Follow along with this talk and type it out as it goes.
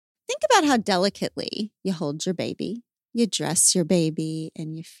think about how delicately you hold your baby, you dress your baby,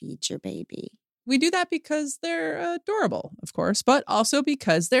 and you feed your baby. We do that because they're adorable, of course, but also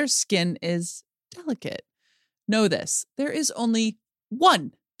because their skin is delicate. Know this, there is only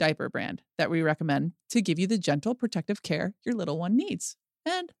one diaper brand that we recommend to give you the gentle protective care your little one needs.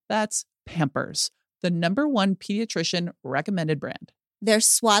 And that's Pampers, the #1 pediatrician recommended brand. Their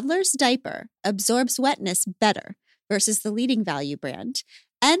Swaddler's diaper absorbs wetness better versus the leading value brand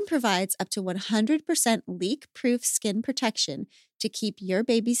and provides up to 100% leak-proof skin protection to keep your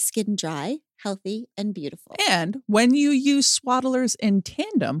baby's skin dry, healthy, and beautiful. And when you use Swaddlers in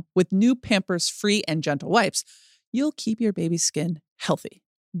tandem with new Pampers Free and Gentle wipes, you'll keep your baby's skin healthy.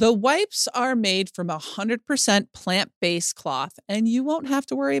 The wipes are made from 100% plant-based cloth, and you won't have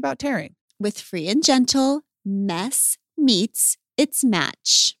to worry about tearing. With Free and Gentle, mess meets its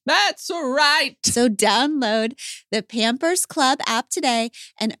match. That's right. So download the Pampers Club app today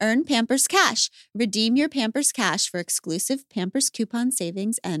and earn Pampers Cash. Redeem your Pampers Cash for exclusive Pampers coupon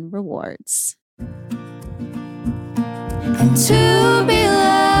savings and rewards. And to be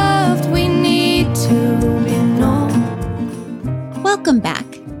loved, we need to be known. Welcome back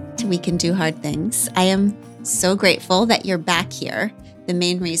to We Can Do Hard Things. I am so grateful that you're back here. The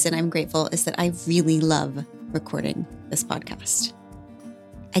main reason I'm grateful is that I really love recording this podcast.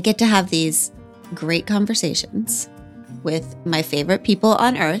 I get to have these great conversations with my favorite people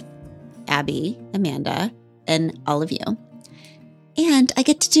on earth, Abby, Amanda, and all of you. And I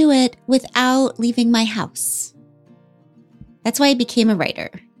get to do it without leaving my house. That's why I became a writer.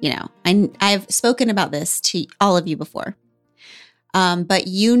 You know, I've spoken about this to all of you before. But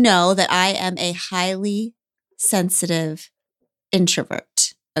you know that I am a highly sensitive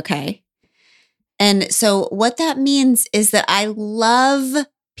introvert, okay? And so what that means is that I love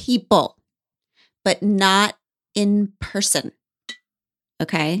people, but not in person,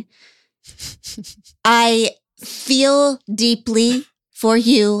 okay? I feel deeply for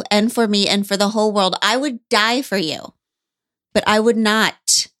you and for me and for the whole world. I would die for you, but I would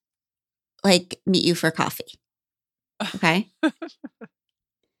not meet you for coffee, okay?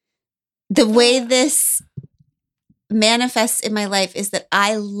 The way this manifests in my life is that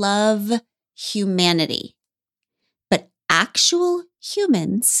I love humanity, but actual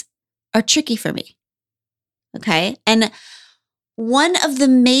humans are tricky for me. Okay. And one of the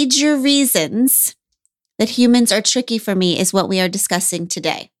major reasons that humans are tricky for me is what we are discussing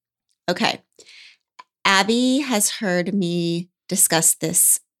today. Okay. Abby has heard me discuss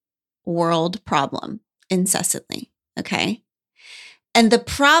this world problem incessantly. Okay. And the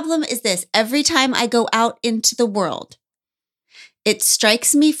problem is this: every time I go out into the world, it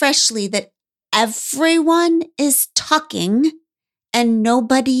strikes me freshly that everyone is talking and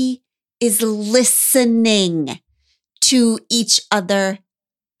nobody is listening to each other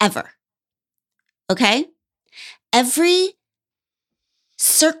ever. Okay? Every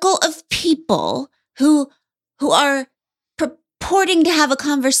circle of people who are purporting to have a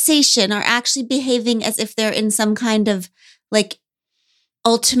conversation are actually behaving as if they're in some kind of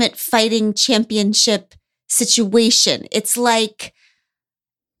ultimate fighting championship situation. It's like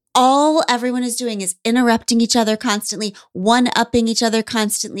all everyone is doing is interrupting each other constantly, one-upping each other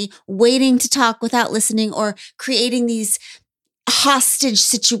constantly, waiting to talk without listening, or creating these hostage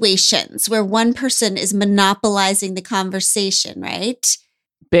situations where one person is monopolizing the conversation, right?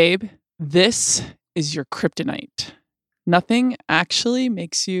 Babe, this is your kryptonite. Nothing actually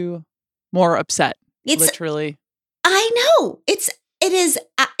makes you more upset. Literally. I know.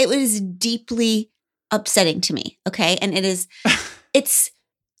 It is deeply upsetting to me. Okay. And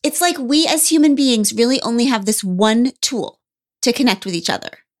it's like we as human beings really only have this one tool to connect with each other.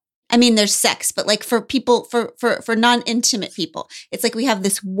 I mean, there's sex, but for people, for non-intimate people, it's like we have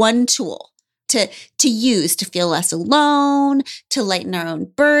this one tool to use to feel less alone, to lighten our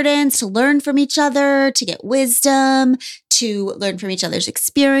own burdens, to learn from each other, to get wisdom, to learn from each other's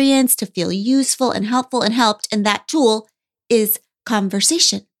experience, to feel useful and helpful and helped. And that tool is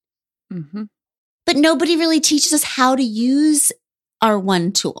conversation. Mm-hmm. But nobody really teaches us how to use our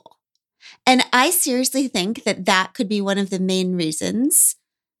one tool. And I seriously think that could be one of the main reasons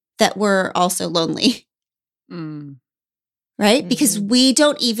that we're also lonely. Mm. Right? Mm-hmm. Because we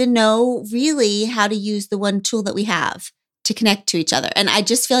don't even know really how to use the one tool that we have to connect to each other. And I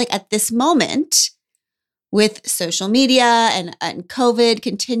just feel like at this moment, with social media and COVID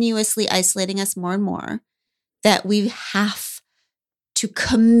continuously isolating us more and more, that we have to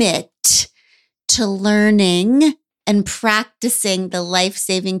commit to learning and practicing the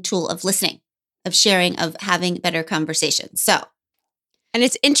life-saving tool of listening, of sharing, of having better conversations. So, and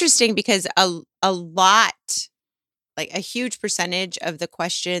it's interesting because a lot, like a huge percentage of the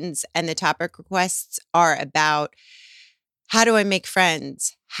questions and the topic requests are about how do I make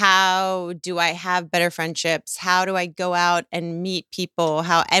friends? How do I have better friendships? How do I go out and meet people?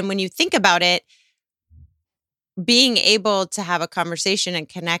 And when you think about it, being able to have a conversation and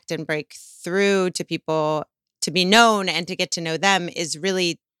connect and break through to people, to be known and to get to know them is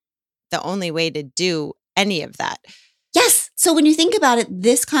really the only way to do any of that. Yes. So when you think about it,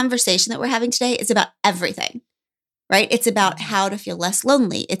 this conversation that we're having today is about everything, right? It's about how to feel less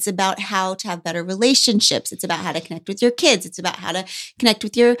lonely. It's about how to have better relationships. It's about how to connect with your kids. It's about how to connect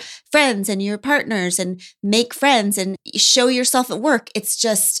with your friends and your partners and make friends and show yourself at work. It's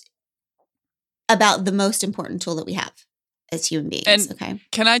just about the most important tool that we have as human beings. And okay.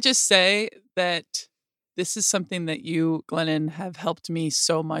 Can I just say that this is something that you, Glennon, have helped me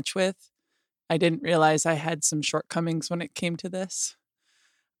so much with. I didn't realize I had some shortcomings when it came to this.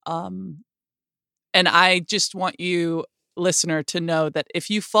 And I just want you, listener, to know that if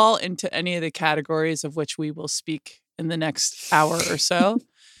you fall into any of the categories of which we will speak in the next hour or so,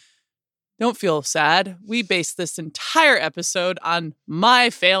 don't feel sad. We based this entire episode on my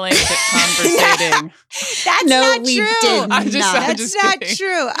failings at conversating. That's No, not we true. did not. That's not kidding.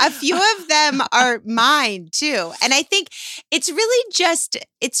 true. A few of them are mine too. And I think it's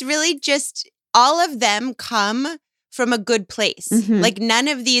really just all of them come from a good place. Mhm. Like none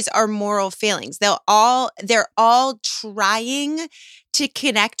of these are moral failings. They're all trying to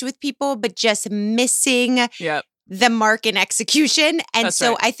connect with people, but just missing Yep. the mark in execution. And That's so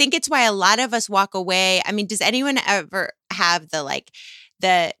right. I think it's why a lot of us walk away. I mean, does anyone ever have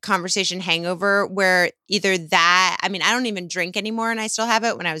the conversation hangover where either that, I mean, I don't even drink anymore and I still have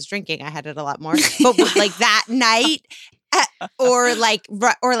it. When I was drinking, I had it a lot more. But like that night or like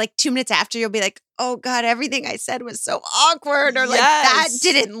 2 minutes after, you'll be like, oh God, everything I said was so awkward, or like that Yes.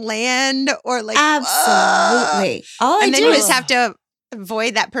 didn't land, or like, Absolutely. All I and then do you is just have to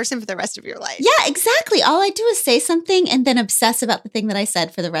avoid that person for the rest of your life. Yeah, exactly. All I do is say something and then obsess about the thing that I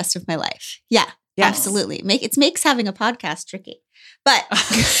said for the rest of my life. Yeah, Yes. absolutely. It makes having a podcast tricky. But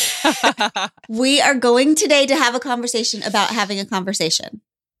we are going today to have a conversation about having a conversation.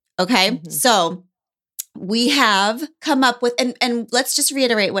 Okay? Mhm. So we have come up with, and let's just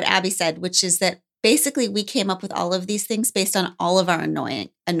reiterate what Abby said, which is that basically we came up with all of these things based on all of our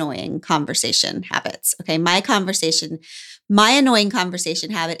annoying conversation habits. Okay? My annoying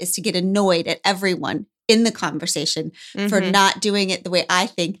conversation habit is to get annoyed at everyone in the conversation for Mhm. not doing it the way I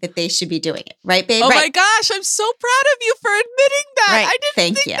think that they should be doing it. Right, babe? Oh my Right. gosh, I'm so proud of you for admitting that. Right. I didn't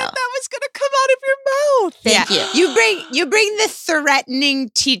Thank think you. that was going to come out of your mouth. Thank you. You bring the threatening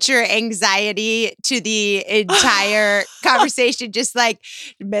teacher anxiety to the entire conversation. Just like,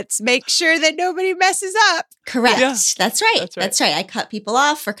 let's make sure that nobody messes up. Correct. Yeah. That's right. That's right. That's right. I cut people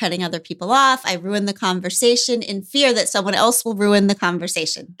off for cutting other people off. I ruin the conversation in fear that someone else will ruin the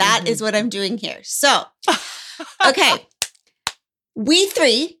conversation. That is what I'm doing here. So, okay. We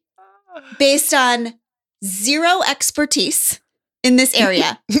three, based on zero expertise in this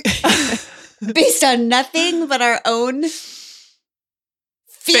area, based on nothing but our own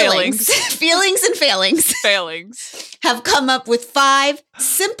feelings and failings, have come up with 5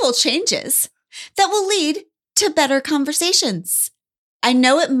 simple changes that will lead to better conversations. I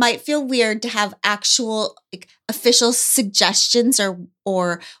know it might feel weird to have actual official suggestions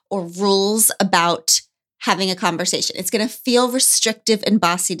or rules about having a conversation. It's going to feel restrictive and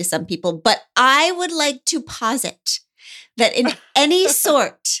bossy to some people, but I would like to posit that in any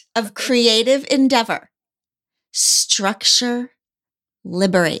sort of creative endeavor, structure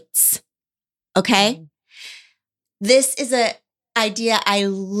liberates. Okay? This is an idea I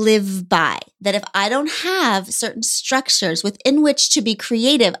live by, that if I don't have certain structures within which to be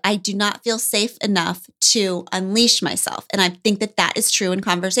creative, I do not feel safe enough to unleash myself. And I think that that is true in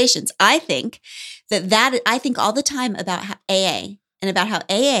conversations. I think all the time about how AA and about how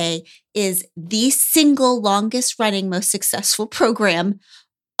AA is the single longest running, most successful program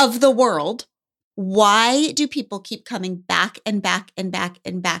of the world. Why do people keep coming back and back and back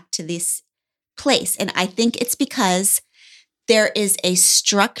and back to this place? And I think it's because there is a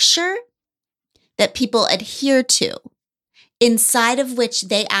structure that people adhere to, inside of which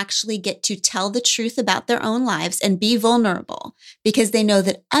they actually get to tell the truth about their own lives and be vulnerable, because they know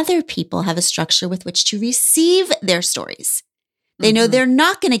that other people have a structure with which to receive their stories. They know they're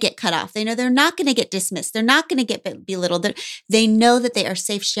not going to get cut off. They know they're not going to get dismissed. They're not going to get belittled. They know that they are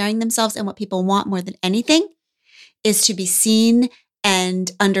safe sharing themselves. And what people want more than anything is to be seen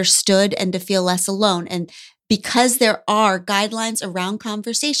and understood and to feel less alone. And because there are guidelines around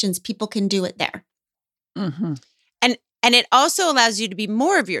conversations, people can do it there. Mm-hmm. And it also allows you to be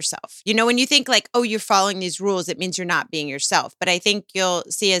more of yourself. You know, when you think like, oh, you're following these rules, it means you're not being yourself. But I think you'll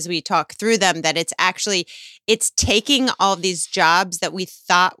see as we talk through them that it's taking all these jobs that we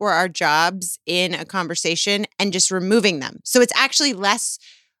thought were our jobs in a conversation and just removing them. So it's actually less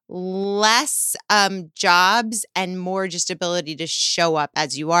jobs and more just ability to show up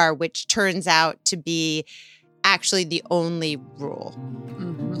as you are, which turns out to be actually the only rule.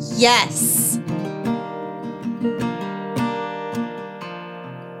 Mhm. Yes.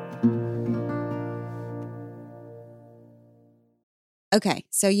 Okay,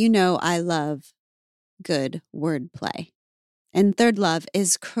 so you know I love good wordplay. And Third Love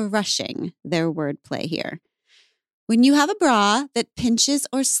is crushing their wordplay here. When you have a bra that pinches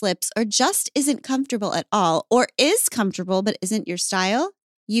or slips or just isn't comfortable at all, or is comfortable but isn't your style,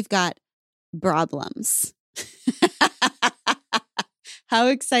 you've got problems. How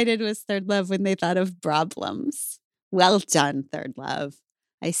excited was Third Love when they thought of problems? Well done, Third Love.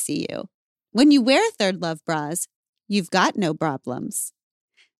 I see you. When you wear Third Love bras, you've got no problems.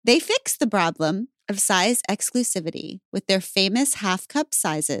 They fix the problem of size exclusivity with their famous half-cup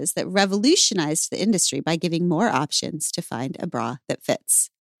sizes that revolutionized the industry by giving more options to find a bra that fits.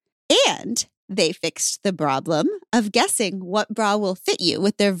 And they fixed the problem of guessing what bra will fit you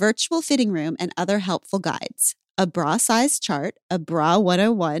with their virtual fitting room and other helpful guides. A bra size chart, a Bra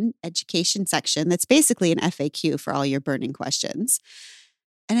 101 education section that's basically an FAQ for all your burning questions,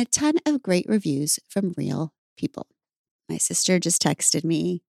 and a ton of great reviews from real people. My sister just texted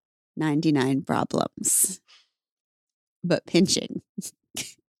me 99 problems, but pinching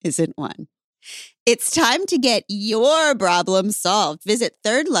isn't one. It's time to get your problem solved. Visit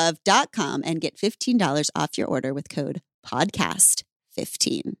thirdlove.com and get $15 off your order with code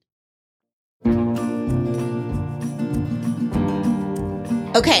podcast15.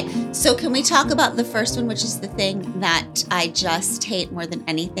 Okay, so can we talk about the first one, which is the thing that I just hate more than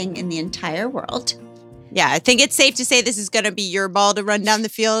anything in the entire world? Yeah, I think it's safe to say this is going to be your ball to run down the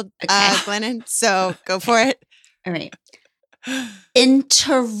field, Okay. Glennon. So go for it. All right.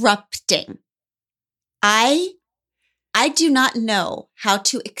 Interrupting. I do not know how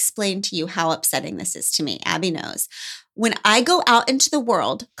to explain to you how upsetting this is to me. Abby knows. When I go out into the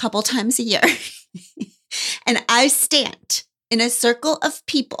world a couple times a year and I stand in a circle of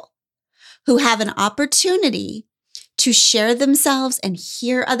people who have an opportunity to share themselves and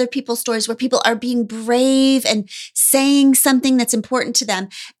hear other people's stories where people are being brave and saying something that's important to them,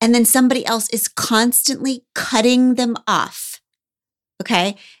 and then somebody else is constantly cutting them off.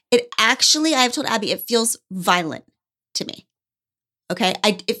 Okay? It actually, I've told Abby, it feels violent to me. Okay?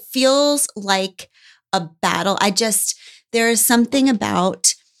 It feels like a battle. There is something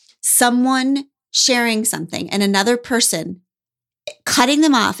about someone sharing something and another person cutting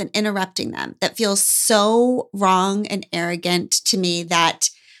them off and interrupting them that feels so wrong and arrogant to me that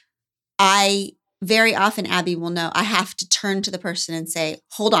I very often, Abby will know, I have to turn to the person and say,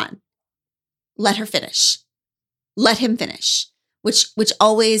 hold on, let her finish. Let him finish, which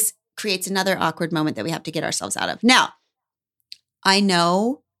always creates another awkward moment that we have to get ourselves out of. Now, I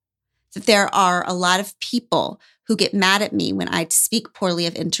know that there are a lot of people who get mad at me when I speak poorly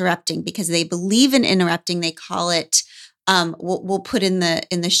of interrupting because they believe in interrupting. They call it, we'll put in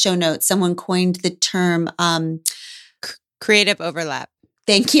the show notes, someone coined the term creative overlap.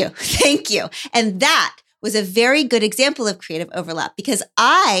 Thank you. Thank you. And that was a very good example of creative overlap because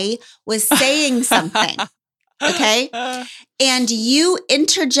I was saying something, okay? And you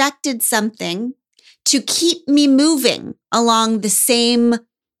interjected something to keep me moving along the same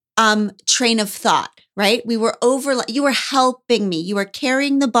train of thought, right? You were helping me. You were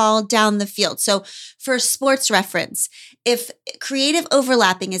carrying the ball down the field. So for sports reference, if creative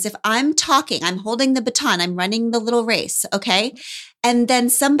overlapping is if I'm talking, I'm holding the baton, I'm running the little race, okay? And then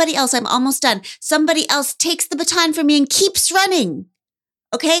somebody else, I'm almost done. Somebody else takes the baton from me and keeps running,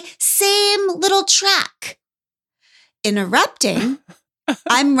 okay? Same little track. Interrupting,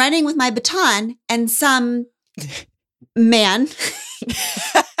 I'm running with my baton and some man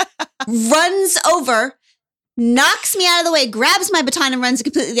runs over, knocks me out of the way, grabs my baton and runs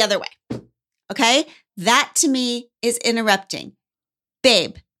completely the other way. Okay? That to me is interrupting.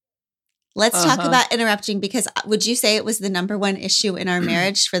 Babe, let's talk about interrupting because would you say it was the number one issue in our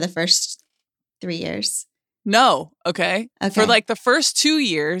marriage for the first 3 years? No. Okay. For like the first 2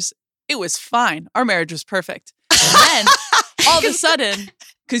 years, it was fine. Our marriage was perfect. And then all of a sudden,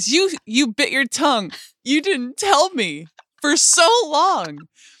 because you bit your tongue, you didn't tell me for so long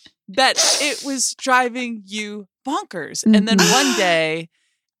that it was driving you bonkers. And then one day,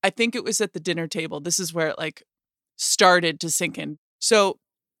 I think it was at the dinner table. This is where it like started to sink in. So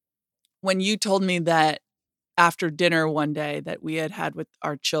when you told me that after dinner one day that we had with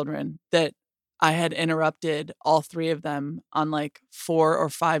our children that I had interrupted all 3 of them on like 4 or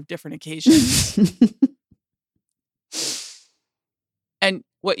 5 different occasions. And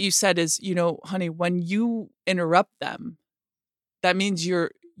what you said is, honey, when you interrupt them, that means you're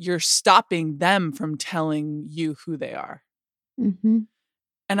stopping them from telling you who they are. Mm-hmm.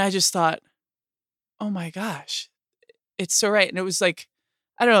 And I just thought, oh my gosh, it's so right. And it was like,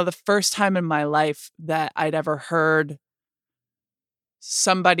 I don't know, the first time in my life that I'd ever heard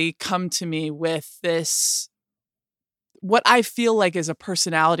somebody come to me with this, what I feel like is a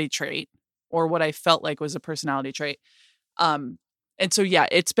personality trait, or what I felt like was a personality trait. And so, yeah,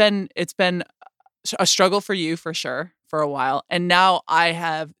 it's been a struggle for you for sure for a while. And now I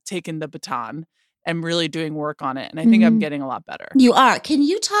have taken the baton and really doing work on it. And I think I'm getting a lot better. You are. Can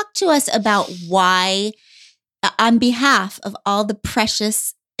you talk to us about why, on behalf of all the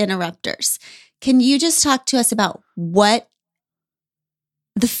precious interrupters, can you just talk to us about what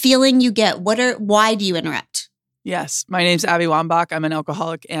the feeling you get? Why do you interrupt? Yes. My name's Abby Wambach. I'm an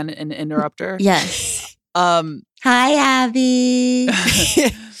alcoholic and an interrupter. Yes. Hi, Abby.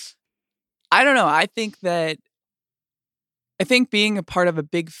 I don't know. I think being a part of a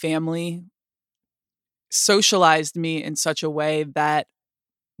big family socialized me in such a way that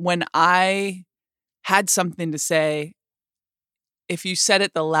when I had something to say, if you said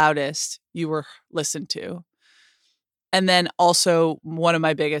it the loudest, you were listened to. And then also one of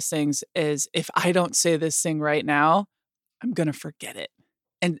my biggest things is if I don't say this thing right now, I'm going to forget it.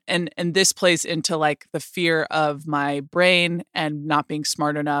 And this plays into like the fear of my brain and not being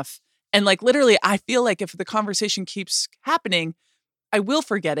smart enough. And like literally, I feel like if the conversation keeps happening, I will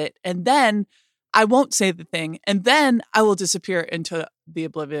forget it. And then I won't say the thing. And then I will disappear into the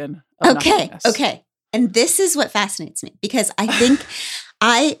oblivion of nothingness. Okay. And this is what fascinates me, because I think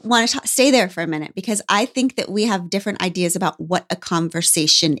I want to stay there for a minute, because I think that we have different ideas about what a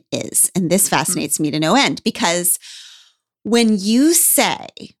conversation is. And this fascinates me to no end, because when you say,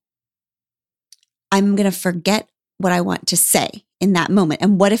 I'm going to forget what I want to say in that moment,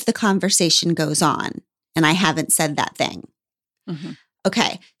 and what if the conversation goes on and I haven't said that thing? Mm-hmm.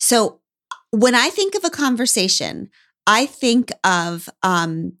 Okay. So when I think of a conversation, I think of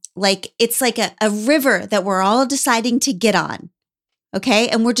like it's like a river that we're all deciding to get on. Okay.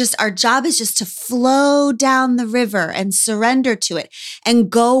 And our job is just to flow down the river and surrender to it and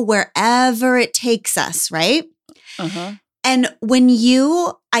go wherever it takes us. Right. Uh-huh. And when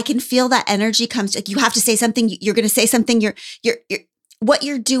I can feel that energy comes, like you have to say something, you're going to say something, what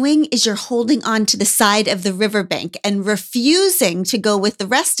you're doing is you're holding on to the side of the riverbank and refusing to go with the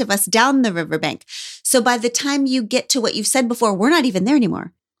rest of us down the riverbank. So by the time you get to what you've said before, we're not even there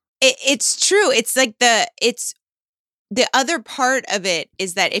anymore. It's true. It's like the other part of it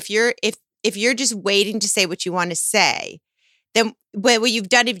is that if you're just waiting to say what you want to say, then what you've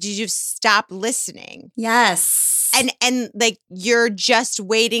done is you've stopped listening. Yes. And like you're just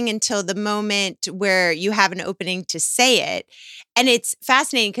waiting until the moment where you have an opening to say it. And it's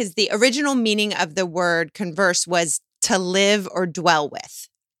fascinating because the original meaning of the word converse was to live or dwell with,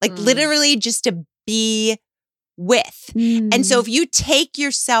 like literally just to be with. And so if you take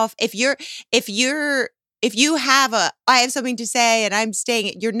yourself, if you have I have something to say and I'm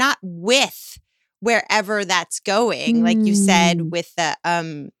staying, you're not with wherever that's going, like you said with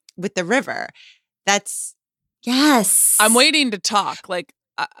the river. That's yes. I'm waiting to talk. Like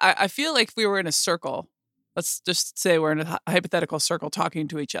I feel like if we were in a circle, let's just say we're in a hypothetical circle talking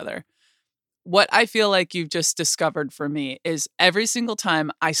to each other. What I feel like you've just discovered for me is every single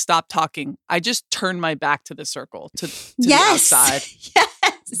time I stop talking, I just turn my back to the circle, to the outside.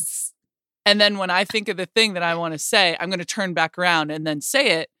 Yes. And then when I think of the thing that I want to say, I'm going to turn back around and then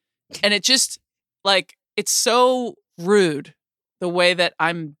say it. And it just like, it's so rude the way that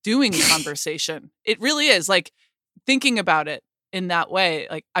I'm doing conversation. It really is like thinking about it in that way.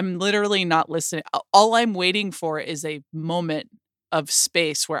 Like I'm literally not listening. All I'm waiting for is a moment of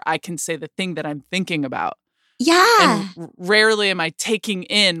space where I can say the thing that I'm thinking about. Yeah. And rarely am I taking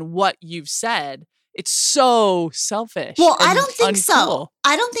in what you've said. It's so selfish. Well, I don't think so. uncool.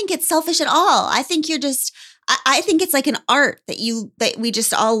 I don't think it's selfish at all. I think you're just, I think it's like an art that we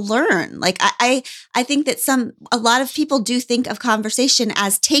just all learn. Like I think that a lot of people do think of conversation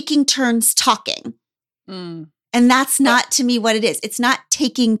as taking turns talking. And that's not to me what it is. It's not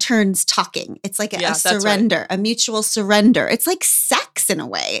taking turns talking. It's like a surrender, a mutual surrender. It's like sex in a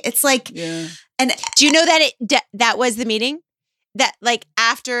way. It's like, and do you know that that was the meeting? That like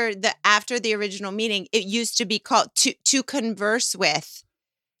after the original meeting, it used to be called to converse with.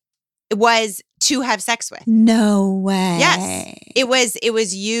 was to have sex with. No way. Yes. It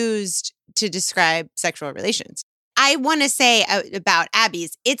was used to describe sexual relations. I want to say about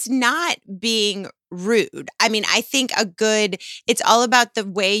Abby's, it's not being rude. I mean, I think it's all about the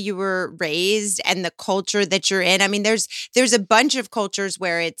way you were raised and the culture that you're in. I mean, there's a bunch of cultures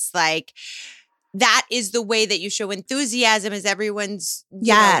where it's like, that is the way that you show enthusiasm, is everyone's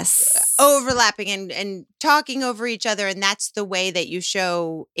overlapping and talking over each other. And that's the way that you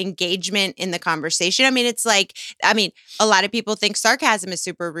show engagement in the conversation. I mean, a lot of people think sarcasm is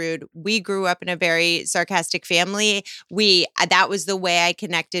super rude. We grew up in a very sarcastic family. That was the way I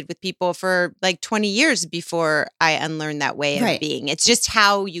connected with people for like 20 years before I unlearned that way of being. It's just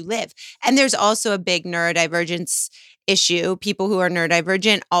how you live. And there's also a big neurodivergence issue. People who are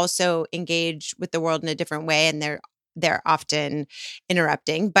neurodivergent also engage with the world in a different way, and they're often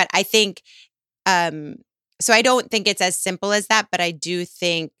interrupting. But I think, so I don't think it's as simple as that, but I do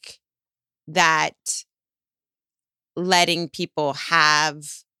think that letting people have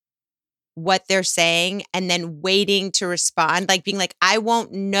what they're saying and then waiting to respond, like being like, I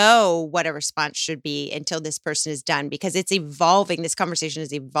won't know what a response should be until this person is done, because it's evolving. This conversation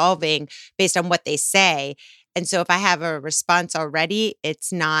is evolving based on what they say. And so if I have a response already,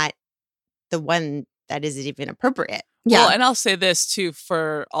 it's not the one that isn't even appropriate. Yeah. Well, and I'll say this too,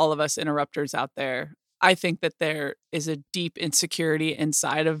 for all of us interrupters out there. I think that there is a deep insecurity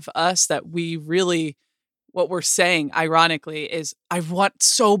inside of us that we really, what we're saying, ironically, is I want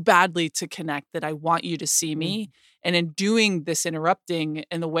so badly to connect that I want you to see me. And in doing this interrupting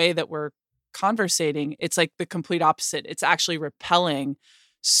in the way that we're conversating, it's like the complete opposite. It's actually repelling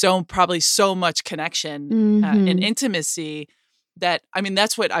probably so much connection and intimacy that, I mean,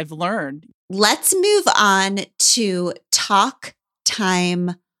 that's what I've learned. Let's move on to talk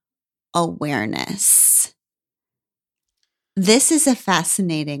time awareness. This is a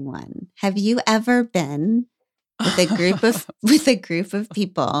fascinating one. Have you ever been with a group of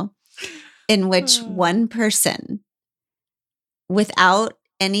people in which one person, without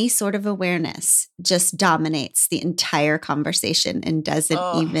any sort of awareness, just dominates the entire conversation and doesn't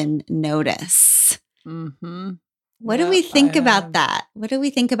even notice? Mm-hmm. What do we think about that? What do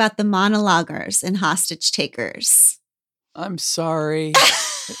we think about the monologuers and hostage takers? I'm sorry.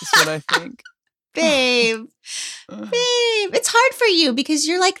 That's what I think. Babe, it's hard for you because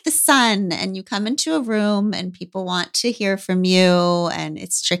you're like the sun and you come into a room and people want to hear from you and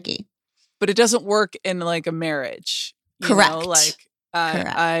it's tricky. But it doesn't work in like a marriage. Correct.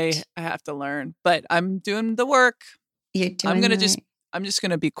 Correct. I have to learn, but I'm doing the work. You're doing I'm just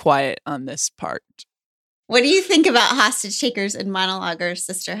going to be quiet on this part. What do you think about hostage takers and monologuers,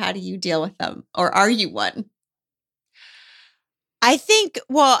 sister? How do you deal with them? Or are you one? I think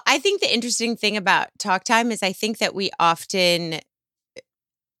the interesting thing about talk time is I think that we often,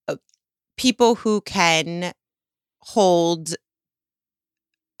 people who can hold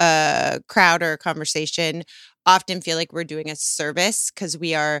a crowd or a conversation often feel like we're doing a service because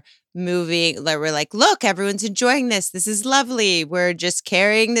we are moving. We're like, look, everyone's enjoying this. This is lovely. We're just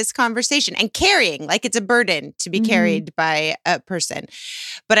carrying this conversation and carrying like it's a burden to be carried by a person.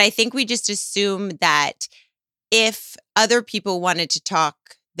 But I think we just assume that if other people wanted to talk,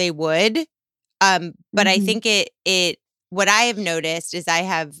 they would. But I think what I have noticed is I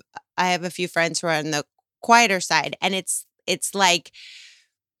have a few friends who are on the quieter side, and it's like,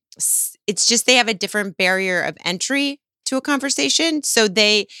 it's just they have a different barrier of entry to a conversation. So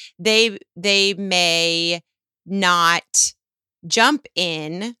they may not jump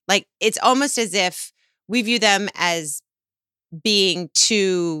in. Like, it's almost as if we view them as being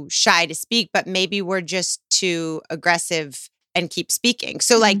too shy to speak, but maybe we're just too aggressive and keep speaking.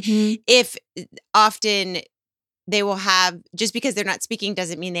 So like if often they will have, just because they're not speaking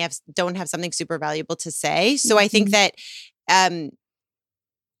doesn't mean they don't have something super valuable to say. So I think that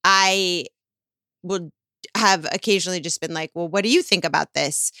I would have occasionally just been like, well, what do you think about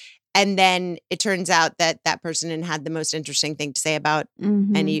this? And then it turns out that that person had the most interesting thing to say about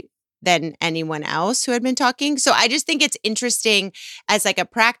than anyone else who had been talking. So I just think it's interesting as like a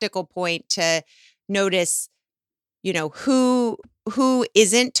practical point to notice, you know, who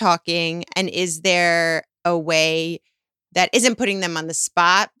isn't talking, and is there a way that isn't putting them on the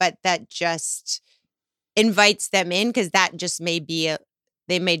spot, but that just invites them in, because that just may be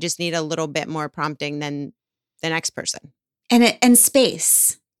they may just need a little bit more prompting than the next person. And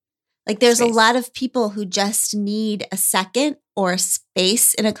space. Like there's a lot of people who just need a second or a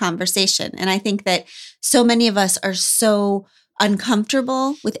space in a conversation. And I think that so many of us are so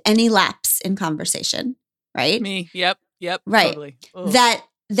uncomfortable with any lapse in conversation, right? Me. Yep. Right. Totally.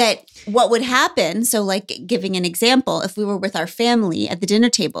 that what would happen, so like giving an example, if we were with our family at the dinner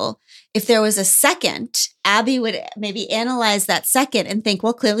table, if there was a second, Abby would maybe analyze that second and think,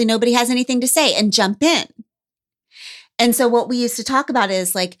 well, clearly nobody has anything to say, and jump in. And so what we used to talk about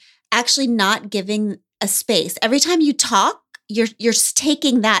is like actually not giving a space. Every time you talk, you're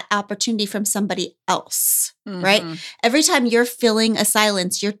taking that opportunity from somebody else, right? Every time you're filling a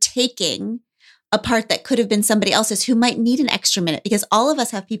silence, you're taking a part that could have been somebody else's who might need an extra minute, because all of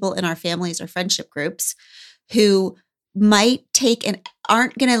us have people in our families or friendship groups who might take and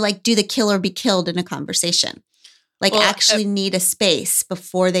aren't going to like do the kill or be killed in a conversation, like actually need a space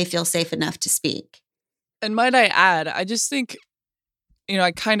before they feel safe enough to speak. And might I add, I just think,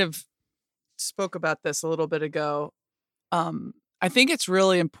 I kind of spoke about this a little bit ago. I think it's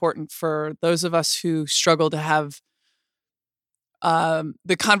really important for those of us who struggle to have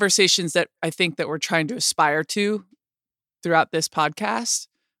the conversations that I think that we're trying to aspire to throughout this podcast,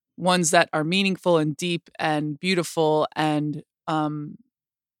 ones that are meaningful and deep and beautiful and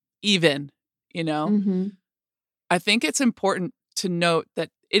even, I think it's important to note that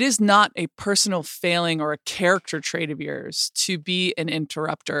it is not a personal failing or a character trait of yours to be an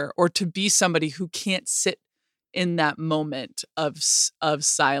interrupter or to be somebody who can't sit in that moment of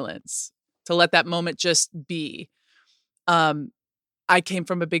silence, to let that moment just be. I came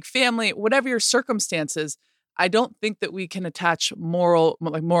from a big family, whatever your circumstances, I don't think that we can attach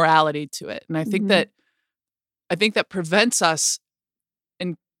morality to it. And I think that prevents us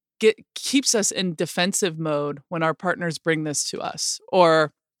and keeps us in defensive mode when our partners bring this to us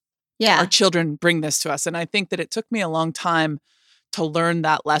or our children bring this to us. And I think that it took me a long time to learn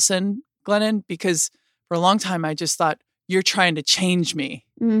that lesson, Glennon, because for a long time I just thought, you're trying to change me.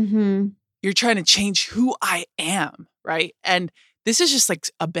 You're trying to change who I am, right? And this is just like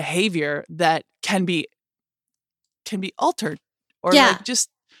a behavior that can be altered or like just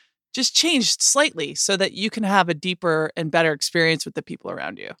changed slightly so that you can have a deeper and better experience with the people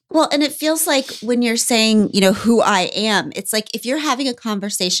around you. Well, and it feels like when you're saying, who I am, it's like if you're having a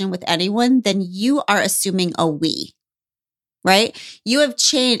conversation with anyone, then you are assuming a we, right? You have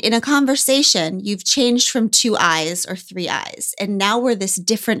changed in a conversation, you've changed from 2 eyes or 3 eyes. And now we're this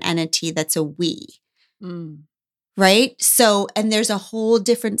different entity that's a we. Right? So, and there's a whole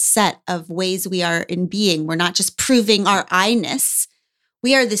different set of ways we are in being. We're not just proving our I-ness.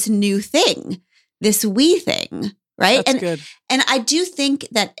 We are this new thing, this we thing, right? That's good. And I do think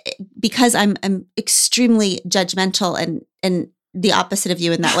that because I'm extremely judgmental and the opposite of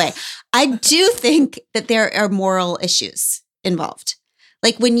you in that way, I do think that there are moral issues involved.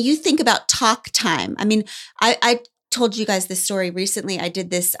 Like when you think about talk time, I mean, I told you guys this story recently. I did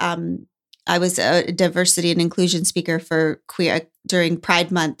this, I was a diversity and inclusion speaker for queer during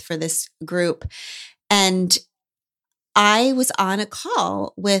Pride Month for this group. And I was on a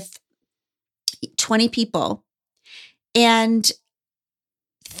call with 20 people and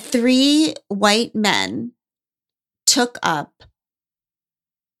 3 white men took up,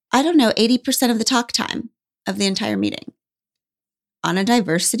 80% of the talk time of the entire meeting on a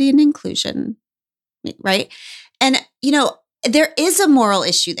diversity and inclusion, right? And, there is a moral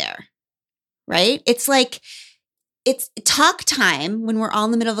issue there. Right? It's like, it's talk time when we're all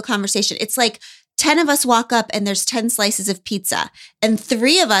in the middle of a conversation. It's like 10 of us walk up and there's 10 slices of pizza and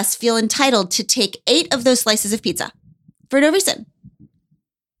 3 of us feel entitled to take 8 of those slices of pizza for no reason.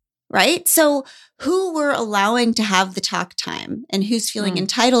 Right? So who we're allowing to have the talk time and who's feeling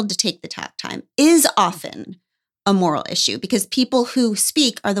entitled to take the talk time is often a moral issue because people who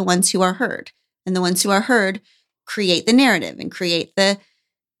speak are the ones who are heard, and the ones who are heard create the narrative and create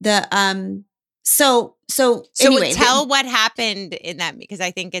So anyway, tell what happened in that, because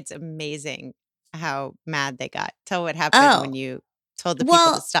I think it's amazing how mad they got. Tell what happened when you told the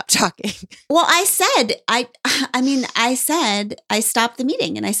people to stop talking. Well, I said, I stopped the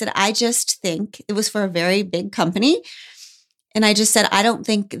meeting and I said, I just think it was for a very big company. And I just said, I don't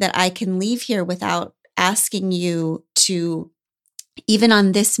think that I can leave here without asking you to, even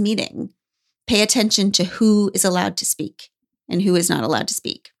on this meeting, pay attention to who is allowed to speak and who is not allowed to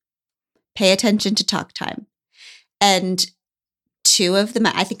speak. Pay attention to talk time. And 2 of the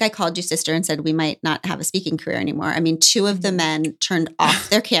men, I think I called you sister and said we might not have a speaking career anymore. I mean, 2 of the men turned off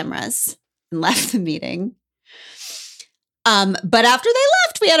their cameras and left the meeting. But after they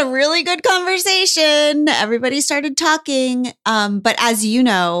left, we had a really good conversation. Everybody started talking. But as you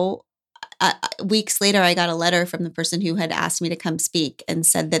know, weeks later, I got a letter from the person who had asked me to come speak and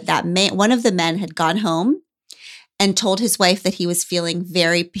said that one of the men had gone home and told his wife that he was feeling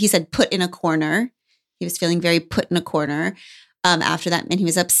he said, put in a corner. He was feeling very put in a corner. after that, and he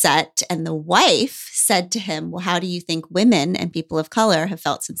was upset. And the wife said to him, well, how do you think women and people of color have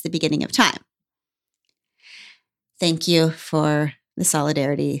felt since the beginning of time? Thank you for the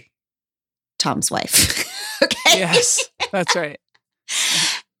solidarity, Tom's wife. Okay. Yes, that's right.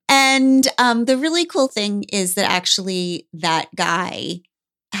 And the really cool thing is that actually that guy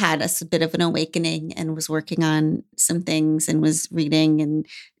had a bit of an awakening and was working on some things and was reading and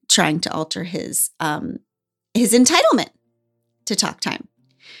trying to alter his entitlement to talk time.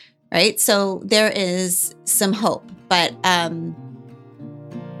 Right? So there is some hope. But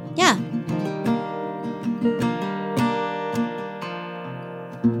yeah.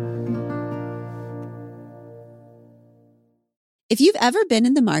 If you've ever been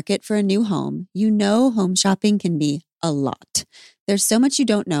in the market for a new home, you know home shopping can be a lot. There's so much you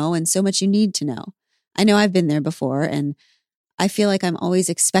don't know and so much you need to know. I know I've been there before, and I feel like I'm always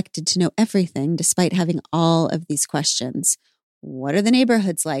expected to know everything despite having all of these questions. What are the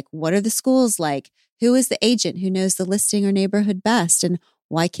neighborhoods like? What are the schools like? Who is the agent who knows the listing or neighborhood best? And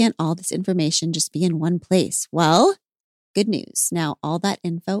why can't all this information just be in one place? Well, good news. Now all that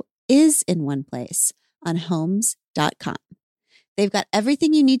info is in one place on Homes.com. They've got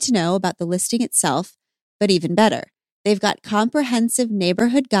everything you need to know about the listing itself, but even better, they've got comprehensive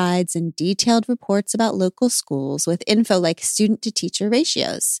neighborhood guides and detailed reports about local schools with info like student-to-teacher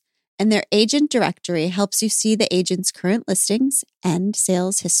ratios. And their agent directory helps you see the agent's current listings and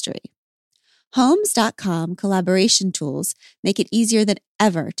sales history. Homes.com collaboration tools make it easier than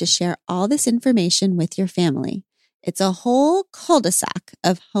ever to share all this information with your family. It's a whole cul-de-sac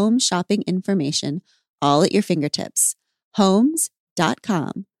of home shopping information all at your fingertips.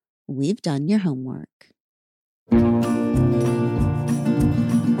 Homes.com. We've done your homework.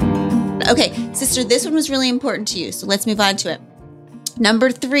 Okay, sister, this one was really important to you, so let's move on to it. Number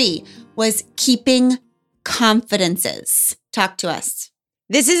 3 was keeping confidences. Talk to us.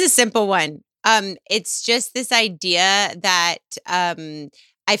 This is a simple one. It's just this idea that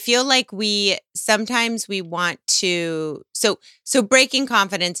I feel like we sometimes want to. So breaking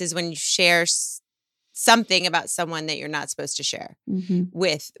confidence is when you share something about someone that you're not supposed to share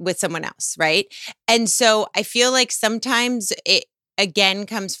with someone else, right? And so I feel like sometimes it again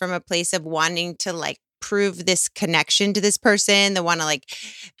comes from a place of wanting to like prove this connection to this person. The want to like,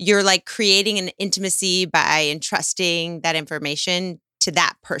 you're like creating an intimacy by entrusting that information to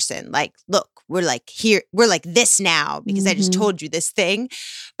that person. Like, look, we're like here, we're like this now because I just told you this thing.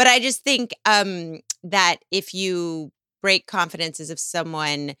 But I just think that if you break confidences of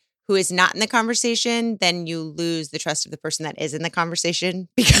someone who is not in the conversation, then you lose the trust of the person that is in the conversation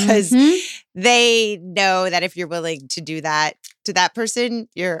because they know that if you're willing to do that to that person,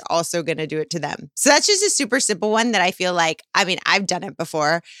 you're also going to do it to them. So that's just a super simple one that I feel like, I mean, I've done it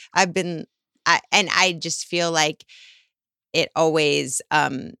before. And I just feel like it always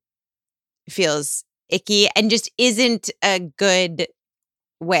feels icky and just isn't a good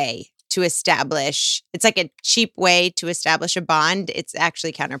way to establish. It's like a cheap way to establish a bond. It's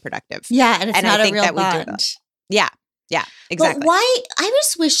actually counterproductive. Yeah, and it's not I a think real that we do bond. that. Yeah, exactly. But why? I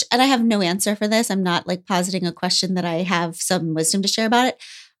just wish, and I have no answer for this. I'm not like positing a question that I have some wisdom to share about it.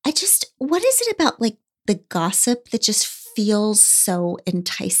 What is it about like the gossip that just feels so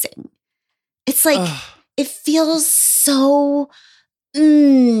enticing? It's like, it feels so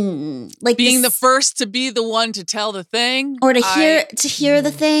like being the first to be the one to tell the thing or to hear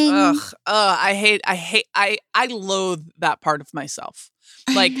the thing. I loathe that part of myself.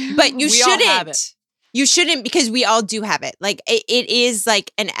 Like, but you we all have shouldn't. it. You shouldn't, because we all do have it. Like it is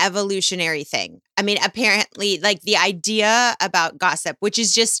like an evolutionary thing. I mean, apparently, like the idea about gossip, which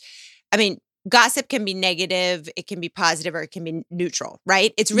is just, I mean, gossip can be negative, it can be positive, or it can be neutral,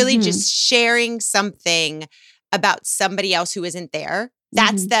 right? It's really just sharing something about somebody else who isn't there.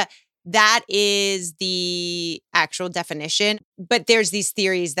 That is the actual definition. But there's these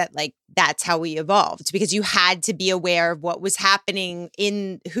theories that like that's how we evolved, because you had to be aware of what was happening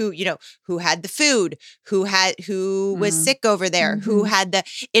in who had the food, who was sick over there, who had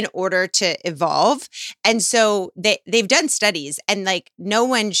in order to evolve. And so they've done studies, and like no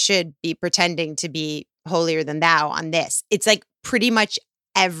one should be pretending to be holier than thou on this. It's like pretty much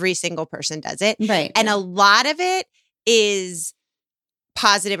every single person does it. Right. And a lot of it is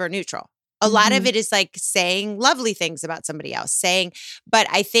positive or neutral. A lot of it is like saying lovely things about somebody else, but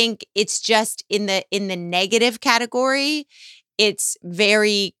I think it's just in the negative category, it's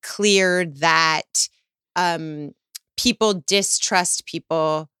very clear that people distrust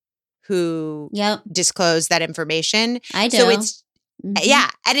people who disclose that information. I do. So it's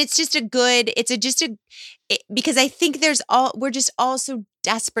and it's just because I think we're just all so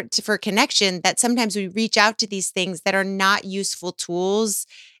desperate for connection that sometimes we reach out to these things that are not useful tools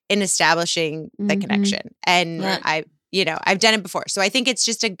in establishing the Mhm. connection. And Yeah. I've done it before. So I think it's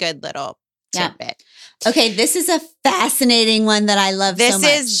just a good little Yeah. tidbit. Okay, this is a fascinating one that I love so much.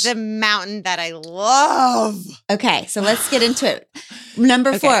 This is the mountain that I love. Okay, so let's get into it. Number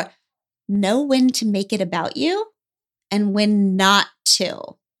Okay. 4, know when to make it about you and when not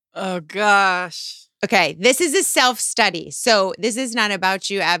to. Oh gosh. Okay, this is a self-study. So this is not about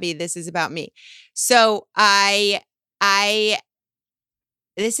you, Abby. This is about me. So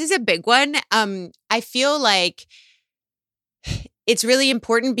this is a big one. I feel like it's really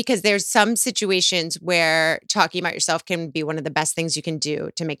important because there's some situations where talking about yourself can be one of the best things you can do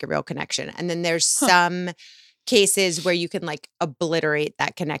to make a real connection. And then there's some cases where you can like obliterate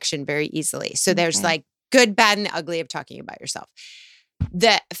that connection very easily. So there's Okay. like good, bad, and the ugly of talking about yourself.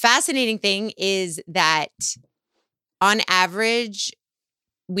 The fascinating thing is that on average,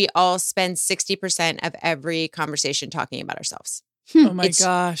 we all spend 60% of every conversation talking about ourselves. Oh my It's-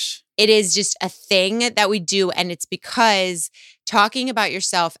 gosh. It is just a thing that we do. And it's because talking about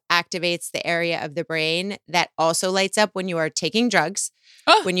yourself activates the area of the brain that also lights up when you are taking drugs,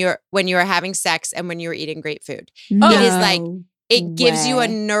 Oh. when you are having sex, and when you're eating great food. No It is like- It gives you a way.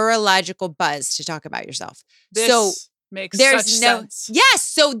 neurological buzz to talk about yourself. This So makes there's such no sense. yes.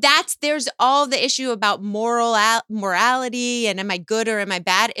 So there's all the issue about morality and am I good or am I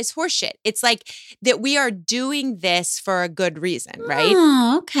bad? It's horseshit. It's like that we are doing this for a good reason, right?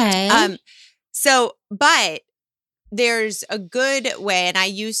 Oh, okay. But there's a good way, and I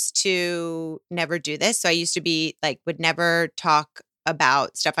used to never do this. So I used to be like, would never talk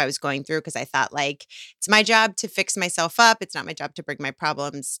about stuff I was going through because I thought like it's my job to fix myself up. It's not my job to bring my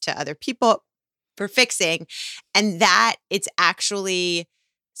problems to other people for fixing. And that it's actually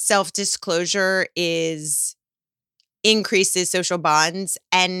self-disclosure increases social bonds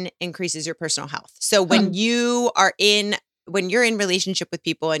and increases your personal health. So when you're in relationship with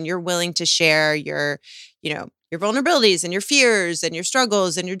people and you're willing to share your vulnerabilities and your fears and your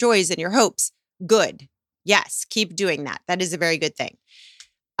struggles and your joys and your hopes, good. Yes, keep doing that. That is a very good thing.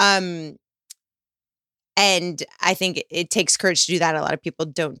 And I think it takes courage to do that. A lot of people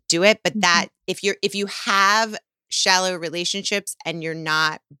don't do it, but that if you have shallow relationships and you're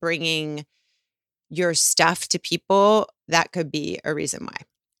not bringing your stuff to people, that could be a reason why.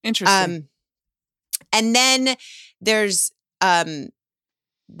 Interesting. And then there's the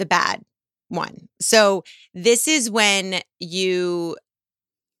bad one. So this is when you're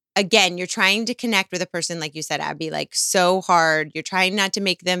trying to connect with a person, like you said, Abby, like so hard. You're trying not to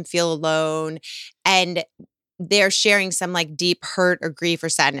make them feel alone. And they're sharing some like deep hurt or grief or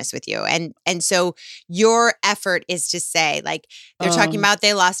sadness with you. And so your effort is to say, like, they're talking about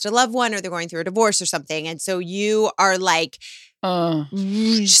they lost a loved one or they're going through a divorce or something. And so you are like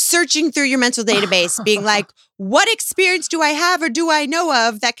searching through your mental database, being like, what experience do I have or do I know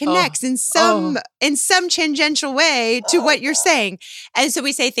of that connects in some tangential way to what you're saying? And so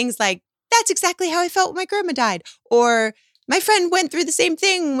we say things like, that's exactly how I felt when my grandma died. Or my friend went through the same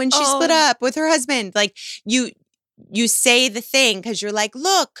thing when she split up with her husband. Like you say the thing because you're like,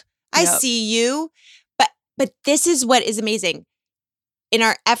 look, I see you. But this is what is amazing. In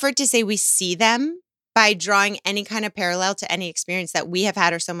our effort to say we see them, by drawing any kind of parallel to any experience that we have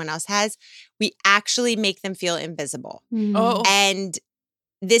had or someone else has, we actually make them feel invisible. Oh. And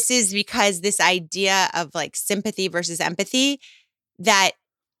this is because this idea of like sympathy versus empathy, that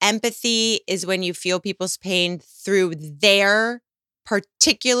empathy is when you feel people's pain through their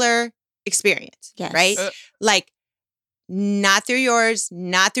particular experience, Yes. right? Like not through yours,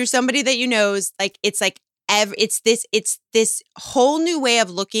 not through somebody that you know's. Like it's like it's this whole new way of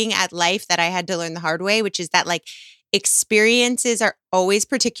looking at life that I had to learn the hard way, which is that like experiences are always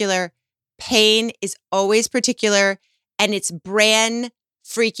particular, pain is always particular, and it's brand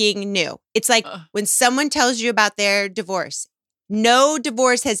freaking new. It's like when someone tells you about their divorce, no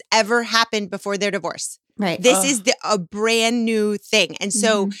divorce has ever happened before their divorce. Right. This is a brand new thing. And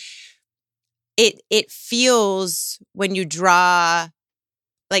so it feels when you draw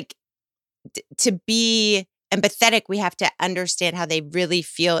like to be empathetic, we have to understand how they really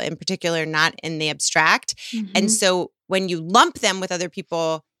feel in particular, not in the abstract. And so when you lump them with other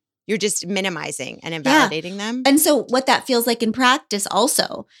people, you're just minimizing and invalidating them. And so what that feels like in practice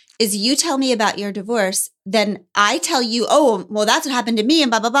also is you tell me about your divorce, then I tell you, oh, well, that's what happened to me and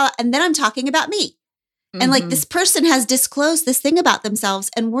blah, blah, blah. And then I'm talking about me. And like this person has disclosed this thing about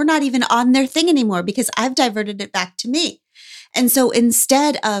themselves and we're not even on their thing anymore because I've diverted it back to me. And so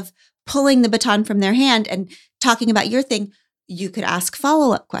instead of pulling the baton from their hand and talking about your thing, you could ask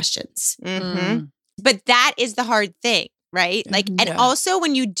follow-up questions. But that is the hard thing. right? Like, and Yeah. also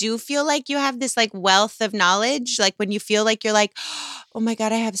when you do feel like you have this like wealth of knowledge, like when you feel like you're like, oh my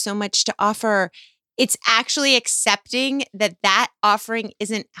God, I have so much to offer. It's actually accepting that that offering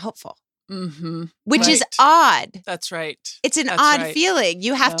isn't helpful, Mm-hmm. which is Right. odd. That's right. It's an That's odd right. feeling.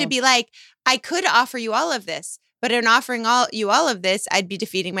 You have to No. be like, I could offer you all of this, but in offering you all of this, I'd be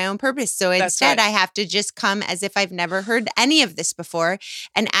defeating my own purpose. So That's instead, right. I have to just come as if I've never heard any of this before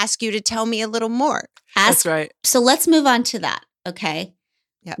and ask you to tell me a little more. That's right. So let's move on to that. Okay.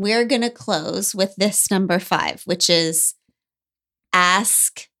 Yep. We're going to close with this number 5, which is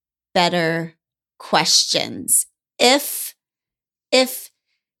ask better questions. If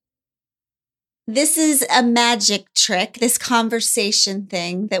this is a magic trick, this conversation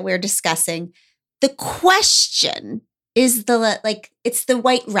thing that we're discussing, the question is it's the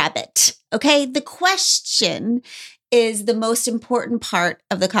white rabbit. Okay. The question is the most important part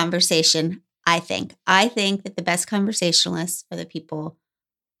of the conversation, I think. I think that the best conversationalists are the people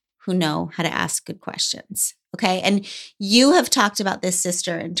who know how to ask good questions. Okay. And you have talked about this,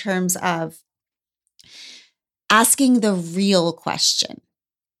 sister, in terms of asking the real question.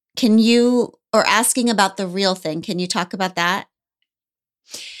 Or asking about the real thing. Can you talk about that?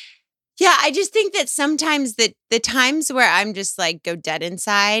 Yeah, I just think that sometimes the times where I'm just like go dead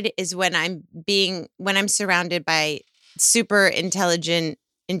inside is when I'm surrounded by super intelligent,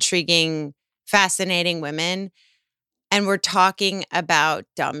 intriguing, fascinating women and we're talking about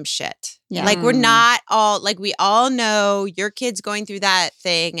dumb shit. Yeah. Like we're not all like we all know your kid's going through that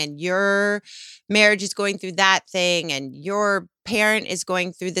thing and your marriage is going through that thing and your parent is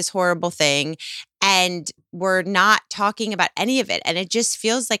going through this horrible thing and we're not talking about any of it and it just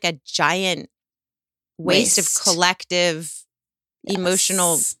feels like a giant waste of collective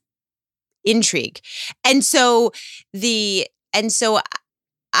emotional intrigue. And so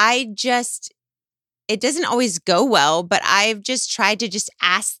I just it doesn't always go well, but I've just tried to just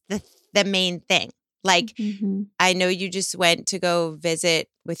ask the main thing. Like, I know you just went to go visit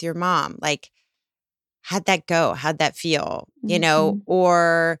with your mom. Like, how'd that go? How'd that feel? You know,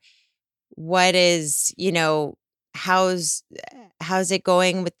 or what is, you know, how's it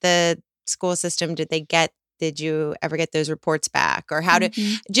going with the school system? Did you ever get those reports back? Or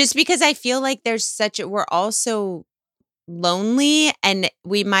just because I feel like we're all so lonely and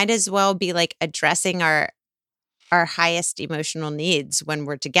we might as well be like addressing our highest emotional needs when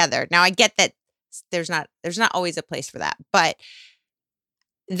we're together. Now I get that there's not always a place for that, but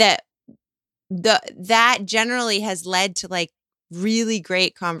that generally has led to like really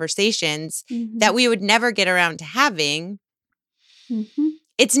great conversations that we would never get around to having.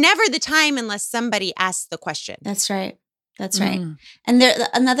 It's never the time unless somebody asks the question. That's right. That's right. And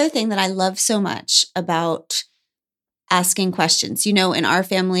another thing that I love so much about asking questions. You know, in our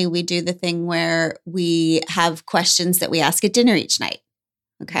family, we do the thing where we have questions that we ask at dinner each night.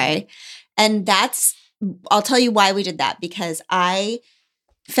 Okay. And I'll tell you why we did that, because I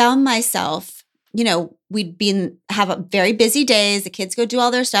found myself, you know, have very busy days. The kids go do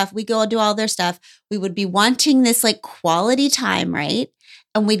all their stuff. We go do all their stuff. We would be wanting this like quality time, right?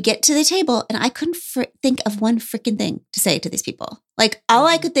 And we'd get to the table and I couldn't think of one freaking thing to say to these people. Like all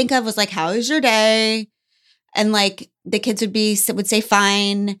I could think of was like, how is your day? And like the kids would say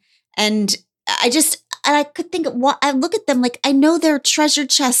fine. And I could think of I look at them like I know they're treasure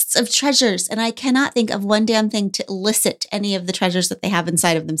chests of treasures and I cannot think of one damn thing to elicit any of the treasures that they have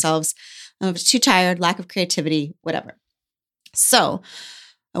inside of themselves. I was too tired, lack of creativity, whatever. So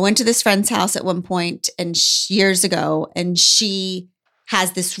I went to this friend's house at one point and years ago, and she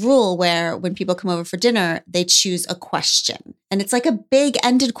has this rule where when people come over for dinner, they choose a question. And it's like a big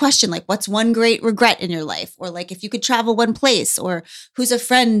ended question, like what's one great regret in your life? Or like if you could travel one place, or who's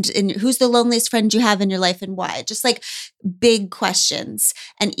the loneliest friend you have in your life and why? Just like big questions.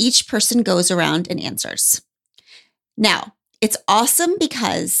 And each person goes around and answers. Now, it's awesome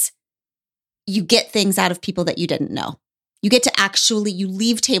because you get things out of people that you didn't know. You get to you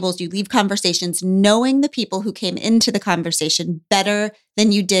leave tables, you leave conversations knowing the people who came into the conversation better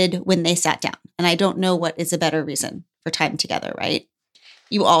than you did when they sat down. And I don't know what is a better reason for time together, right?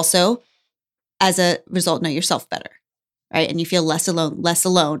 You also, as a result, know yourself better, right? And you feel less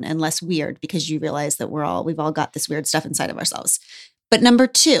alone and less weird because you realize that we've all got this weird stuff inside of ourselves. But number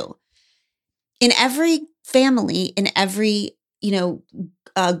 2, in every family, in every,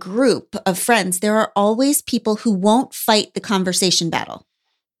 a group of friends, there are always people who won't fight the conversation battle,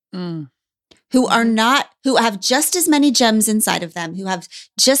 who have just as many gems inside of them, who have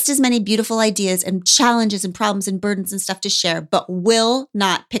just as many beautiful ideas and challenges and problems and burdens and stuff to share, but will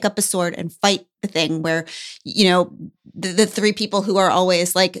not pick up a sword and fight the thing where, the 3 people who are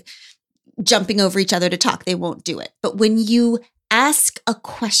always like, jumping over each other to talk. They won't do it. But when you ask a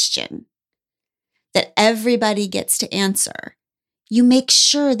question that everybody gets to answer, you make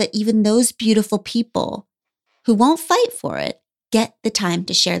sure that even those beautiful people who won't fight for it get the time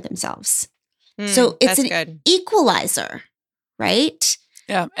to share themselves. So it's an good. equalizer, right?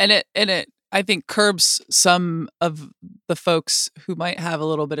 Yeah, and it I think curbs some of the folks who might have a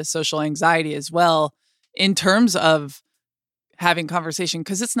little bit of social anxiety as well in terms of having conversation,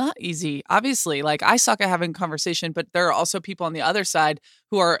 because it's not easy. Obviously, like I suck at having conversation, but there are also people on the other side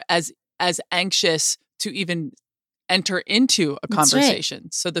who are as anxious to even enter into a That's right.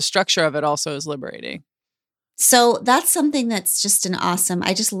 conversation. So the structure of it also is liberating. So that's something that's just an awesome,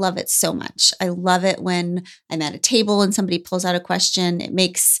 I just love it so much. I love it when I'm at a table and somebody pulls out a question.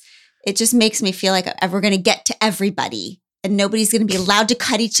 It just makes me feel like we're going to get to everybody and nobody's going to be allowed to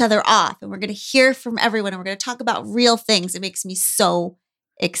cut each other off. And we're going to hear from everyone and we're going to talk about real things. It makes me so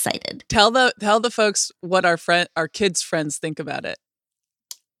excited. Tell the folks what our kids' friends think about it.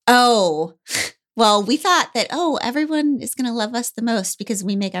 Oh, well, we thought that, everyone is going to love us the most because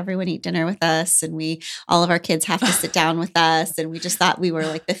we make everyone eat dinner with us and all of our kids have to sit down with us. And we just thought we were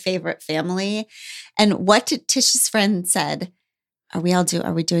like the favorite family. And what Tish's friend said, are we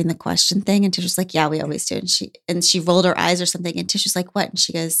doing the question thing? And Tish was like, yeah, we always do. And she rolled her eyes or something. And Tish was like, what? And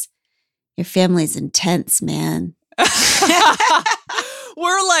she goes, your family's intense, man.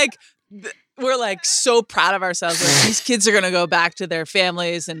 We're like so proud of ourselves. Like these kids are going to go back to their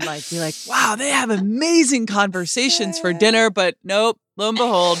families and like be like, wow, they have amazing conversations for dinner. But nope, lo and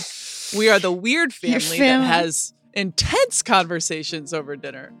behold, we are the weird family that has intense conversations over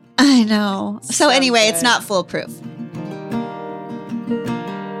dinner. I know. So anyway, it's not foolproof.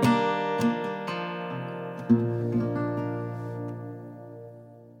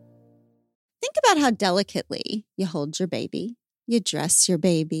 Think about how delicately you hold your baby. You dress your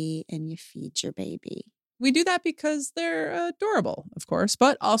baby and you feed your baby. We do that because they're adorable, of course,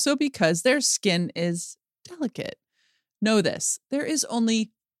 but also because their skin is delicate. Know this, there is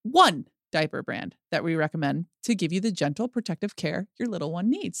only one diaper brand that we recommend to give you the gentle protective care your little one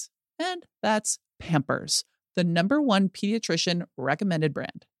needs. And that's Pampers, the #1 pediatrician recommended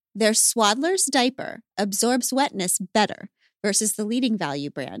brand. Their Swaddler's diaper absorbs wetness better versus the leading value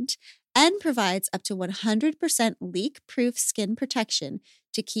brand and provides up to 100% leak-proof skin protection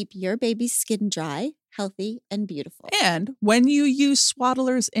to keep your baby's skin dry, healthy, and beautiful. And when you use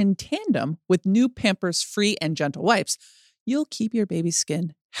Swaddlers in tandem with new Pampers Free and Gentle wipes, you'll keep your baby's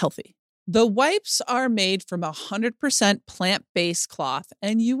skin healthy. The wipes are made from 100% plant-based cloth,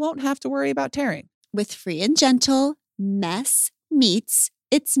 and you won't have to worry about tearing. With Free and Gentle, mess meets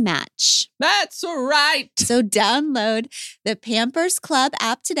its match. That's right. So download the Pampers Club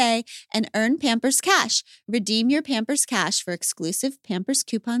app today and earn Pampers Cash. Redeem your Pampers Cash for exclusive Pampers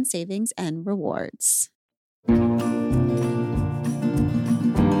coupon savings and rewards.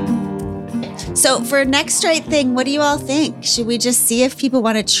 So for next right thing, what do you all think? Should we just see if people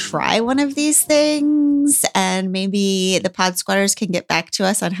want to try one of these things and maybe the Pod Squatters can get back to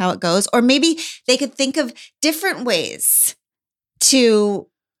us on how it goes? Or maybe they could think of different ways to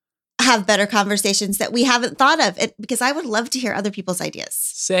have better conversations that we haven't thought of, because I would love to hear other people's ideas.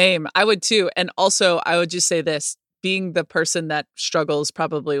 Same. I would too. And also, I would just say this, being the person that struggles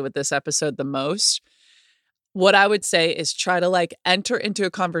probably with this episode the most, what I would say is try to like enter into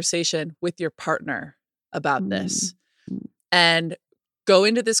a conversation with your partner about this and go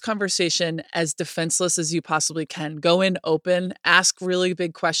into this conversation as defenseless as you possibly can. Go in open, ask really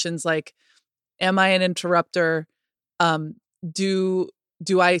big questions like, am I an interrupter?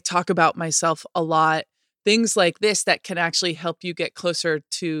 Do I talk about myself a lot? Things like this that can actually help you get closer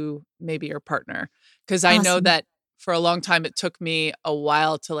to maybe your partner. Because I know that for a long time, it took me a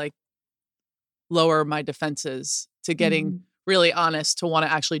while to like lower my defenses to getting really honest, to want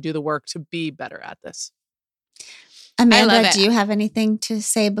to actually do the work to be better at this. Amanda, do you have anything to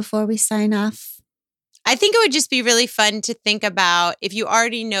say before we sign off? I think it would just be really fun to think about if you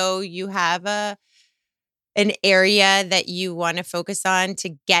already know you have an area that you want to focus on to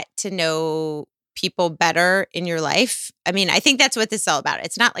get to know people better in your life. I mean, I think that's what this is all about.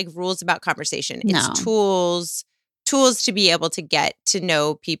 It's not like rules about conversation. It's tools to be able to get to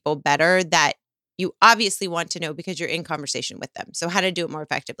know people better that you obviously want to know because you're in conversation with them. So how to do it more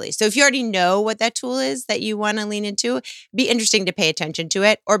effectively. So if you already know what that tool is that you want to lean into, it'd be interesting to pay attention to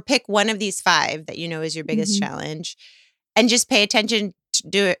it, or pick one of these 5 that you know is your biggest challenge and just pay attention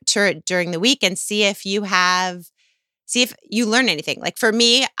to it during the week and see if you learn anything. Like for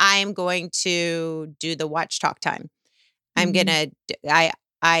me, I'm going to do the watch talk time.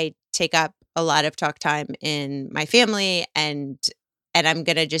 I take up a lot of talk time in my family, and and I'm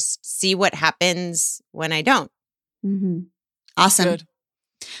going to just see what happens when I don't. Awesome. Good.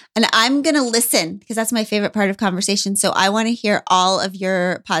 And I'm going to listen because that's my favorite part of conversation. So I want to hear all of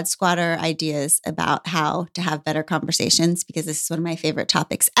your Pod Squatter ideas about how to have better conversations, because this is one of my favorite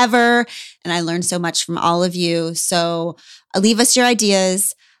topics ever. And I learned so much from all of you. So leave us your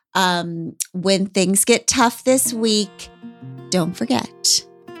ideas. When things get tough this week, don't forget,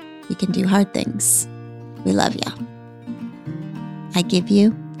 we can do hard things. We love you. I give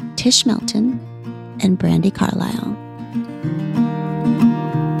you Tish Melton and Brandy Carlisle.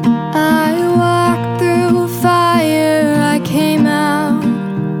 I walked through fire, I came out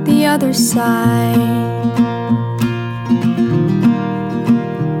the other side.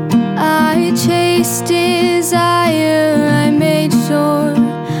 I chased desire, I made sure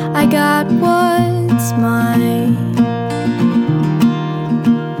I got what's mine.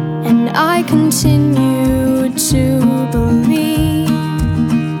 And I continue to believe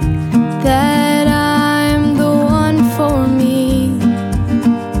that I'm the one for me.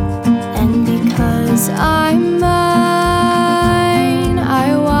 And because I'm mine,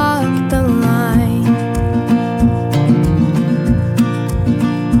 I walk the line.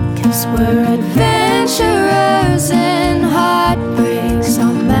 'Cause we're adventurers and heartbreaks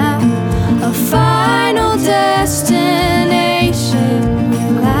on map, a final destination we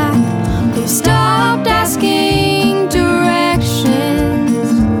lack. We've stopped asking directions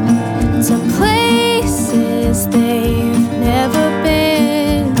to places they've never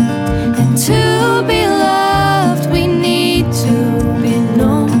been. And to be loved, we need to be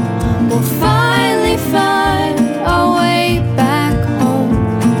known. We'll finally find our way back home.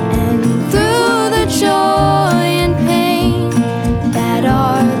 And through the joy and pain that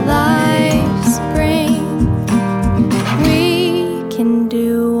our lives bring, we can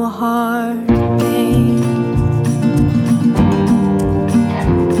do hard things.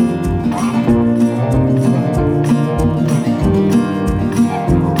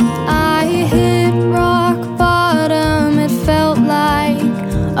 I hit rock bottom, it felt like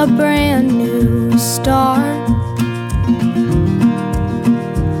a brand new start.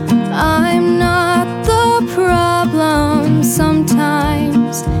 I'm not the problem,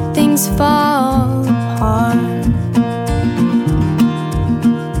 sometimes things fall apart.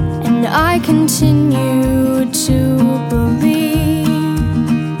 And I continue to believe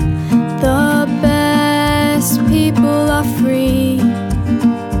the best people are free.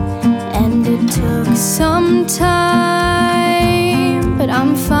 And it took some time, but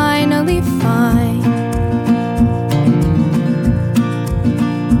I'm finally fine.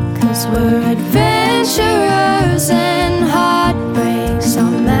 'Cause we're adventurers and heartbreaks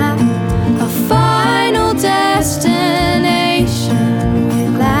on map, a final destination we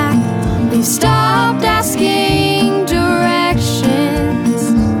lack. We've stopped asking directions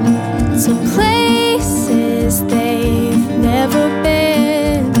to places they've never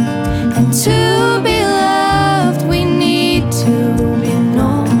been. And to be loved, we need to be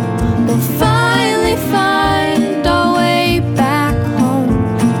known. We'll finally find our way back home.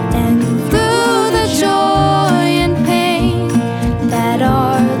 And through the joy and pain that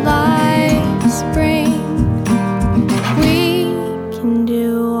our lives bring, we can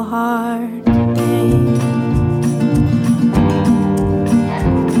do hard things.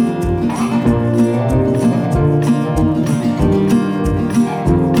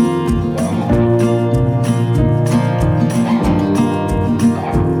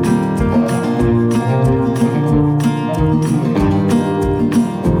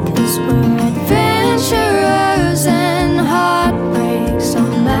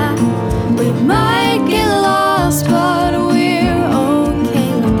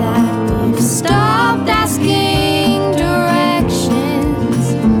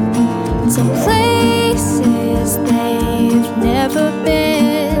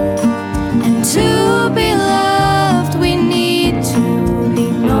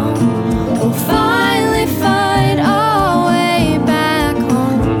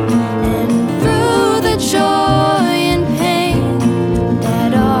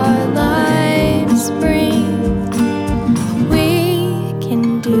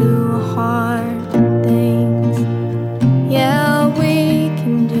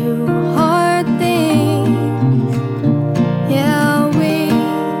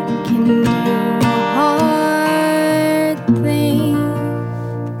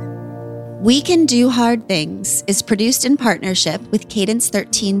 We Can Do Hard Things is produced in partnership with Cadence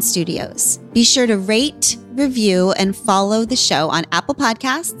 13 Studios. Be sure to rate, review, and follow the show on Apple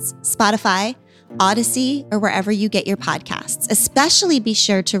Podcasts, Spotify, Odyssey, or wherever you get your podcasts. Especially be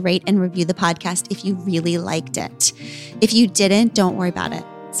sure to rate and review the podcast if you really liked it. If you didn't, don't worry about it.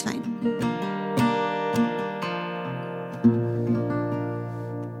 It's fine.